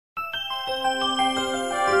My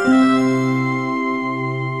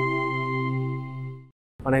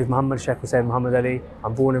name is Mohammed Mohammedali.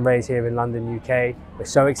 I'm born and raised here in London, UK. We're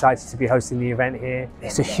so excited to be hosting the event here.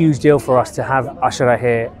 It's a huge deal for us to have Ashara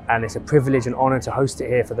here, and it's a privilege and honour to host it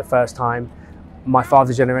here for the first time. My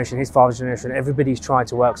father's generation, his father's generation, everybody's tried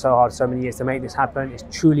to work so hard so many years to make this happen. It's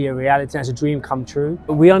truly a reality, it's a dream come true.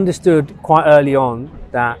 But we understood quite early on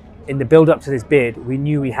that in the build up to this bid, we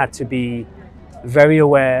knew we had to be very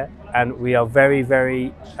aware, and we are very,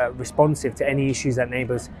 very responsive to any issues that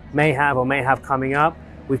neighbours may have or may have coming up.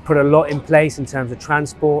 We've put a lot in place in terms of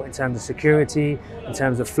transport, in terms of security, in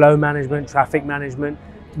terms of flow management, traffic management,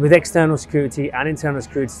 with external security and internal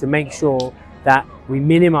security to make sure that we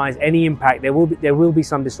minimise any impact. There will be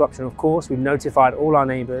some disruption, of course. We've notified all our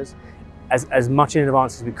neighbours as much in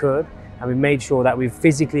advance as we could, and we made sure that we've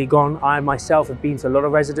physically gone. I myself have been to a lot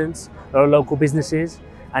of residents, a lot of local businesses,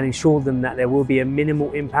 and ensured them that there will be a minimal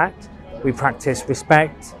impact. We practice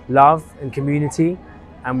respect, love and community,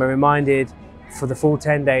 and we're reminded for the full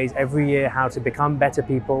 10 days every year how to become better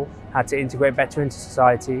people, how to integrate better into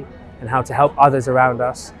society, and how to help others around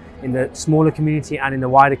us in the smaller community and in the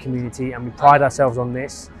wider community, and we pride ourselves on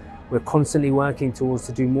this. We're constantly working towards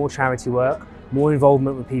to do more charity work, more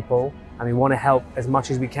involvement with people, and we want to help as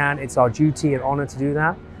much as we can. It's our duty and honour to do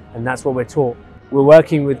that, and that's what we're taught. We're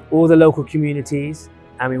working with all the local communities,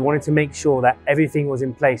 and we wanted to make sure that everything was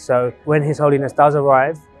in place. So when His Holiness does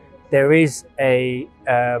arrive, there is a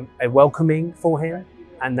welcoming for him,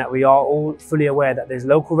 and that we are all fully aware that there's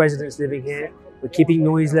local residents living here. We're keeping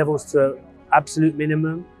noise levels to absolute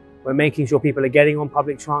minimum. We're making sure people are getting on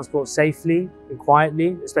public transport safely and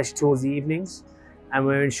quietly, especially towards the evenings. And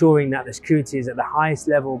we're ensuring that the security is at the highest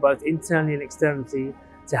level, both internally and externally,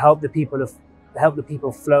 to help the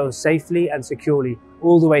people flow safely and securely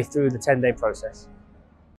all the way through the 10-day process.